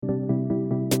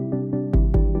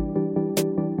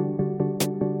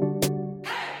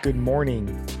Good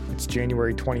morning. It's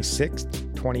January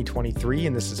 26th, 2023,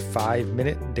 and this is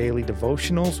 5-Minute Daily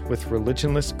Devotionals with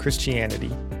Religionless Christianity.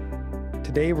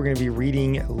 Today we're going to be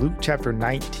reading Luke chapter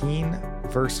 19,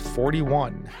 verse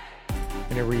 41,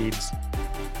 and it reads,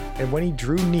 "And when he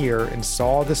drew near and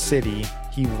saw the city,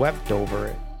 he wept over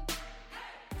it."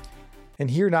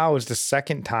 And here now is the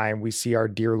second time we see our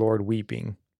dear Lord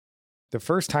weeping. The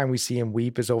first time we see him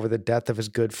weep is over the death of his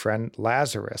good friend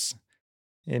Lazarus,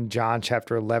 in John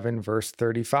chapter 11, verse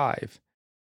 35.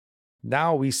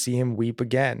 Now we see him weep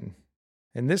again,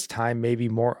 and this time maybe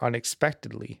more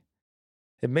unexpectedly.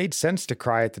 It made sense to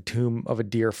cry at the tomb of a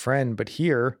dear friend, but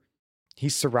here,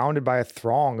 he's surrounded by a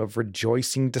throng of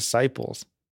rejoicing disciples.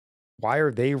 Why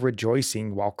are they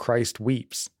rejoicing while Christ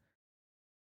weeps?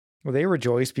 Well, they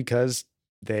rejoice because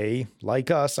they, like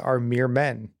us, are mere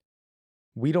men.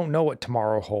 We don't know what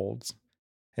tomorrow holds.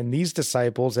 And these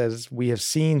disciples, as we have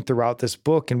seen throughout this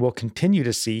book and will continue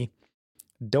to see,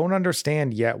 don't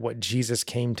understand yet what Jesus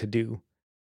came to do,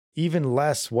 even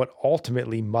less what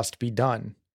ultimately must be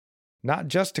done, not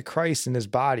just to Christ and his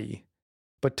body,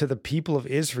 but to the people of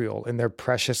Israel in their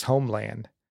precious homeland.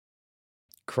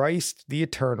 Christ, the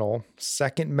eternal,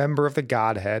 second member of the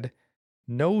Godhead,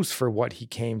 knows for what he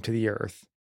came to the earth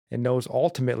and knows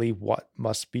ultimately what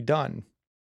must be done.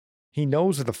 He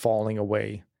knows of the falling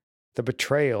away, the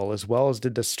betrayal, as well as the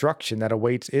destruction that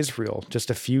awaits Israel just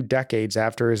a few decades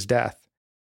after his death.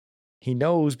 He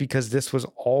knows because this was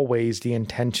always the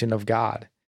intention of God.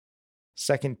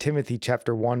 2 Timothy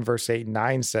chapter 1, verse 8 and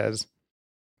 9 says,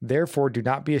 "Therefore do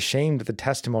not be ashamed of the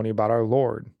testimony about our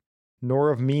Lord, nor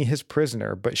of me his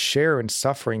prisoner, but share in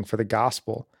suffering for the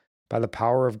gospel by the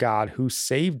power of God, who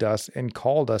saved us and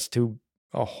called us to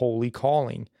a holy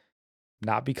calling,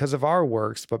 not because of our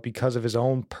works, but because of his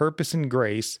own purpose and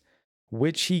grace,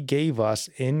 which he gave us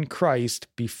in Christ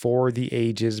before the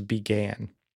ages began."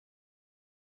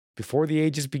 Before the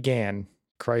ages began,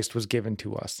 Christ was given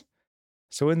to us.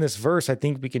 So in this verse, I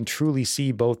think we can truly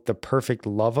see both the perfect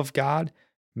love of God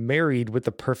married with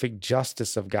the perfect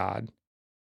justice of God.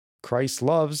 Christ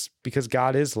loves because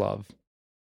God is love.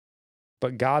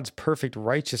 But God's perfect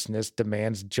righteousness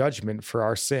demands judgment for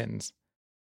our sins.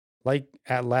 Like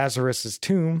at Lazarus'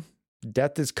 tomb,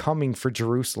 death is coming for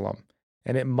Jerusalem.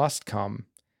 And it must come.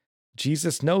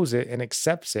 Jesus knows it and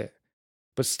accepts it,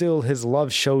 but still his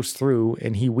love shows through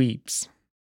and he weeps.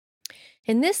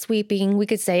 And this weeping, we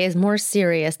could say, is more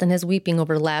serious than his weeping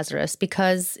over Lazarus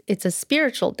because it's a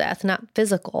spiritual death, not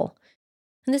physical.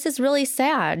 And this is really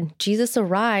sad. Jesus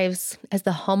arrives as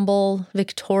the humble,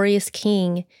 victorious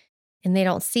king, and they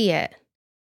don't see it.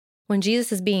 When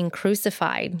Jesus is being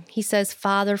crucified, he says,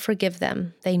 "Father, forgive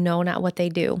them. They know not what they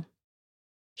do."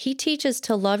 He teaches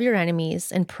to love your enemies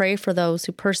and pray for those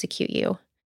who persecute you.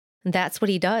 And that's what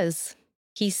he does.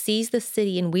 He sees the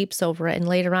city and weeps over it, and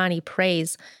later on he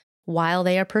prays while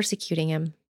they are persecuting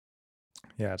him.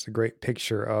 Yeah, it's a great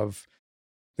picture of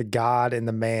the God and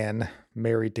the man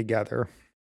married together.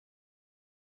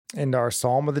 And our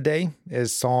psalm of the day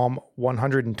is Psalm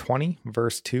 120,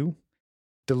 verse 2.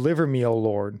 "Deliver me, O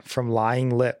Lord, from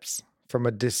lying lips, from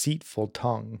a deceitful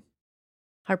tongue."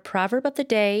 Our proverb of the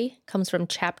day comes from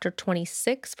chapter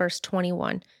 26, verse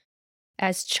 21.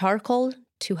 "As charcoal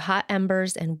to hot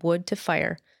embers and wood to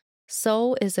fire,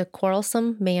 so is a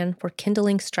quarrelsome man for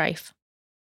kindling strife."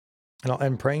 And I'll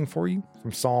end praying for you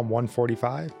from Psalm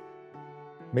 145.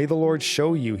 "May the Lord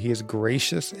show you he is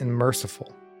gracious and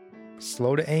merciful,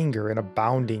 slow to anger and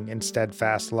abounding in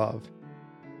steadfast love.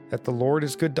 That the Lord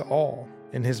is good to all,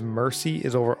 and his mercy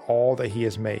is over all that he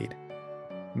has made.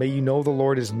 May you know the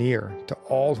Lord is near to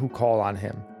all who call on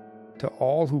him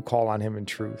in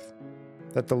truth,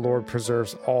 that the Lord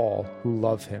preserves all who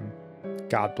love him."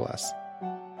 God bless.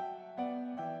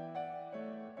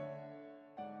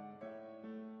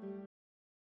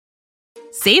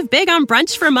 Save big on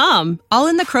brunch for mom, all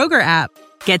in the Kroger app.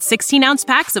 Get 16-ounce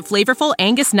packs of flavorful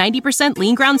Angus 90%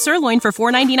 lean ground sirloin for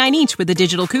 $4.99 each with a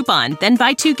digital coupon. Then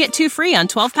buy 2, get 2 free on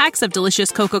 12 packs of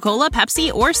delicious Coca-Cola,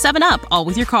 Pepsi, or 7-Up, all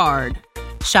with your card.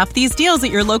 Shop these deals at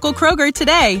your local Kroger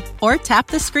today, or tap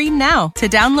the screen now to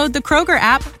download the Kroger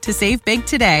app to save big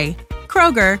today.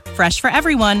 Kroger, fresh for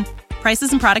everyone.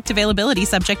 Prices and product availability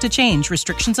subject to change.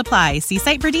 Restrictions apply. See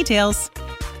site for details.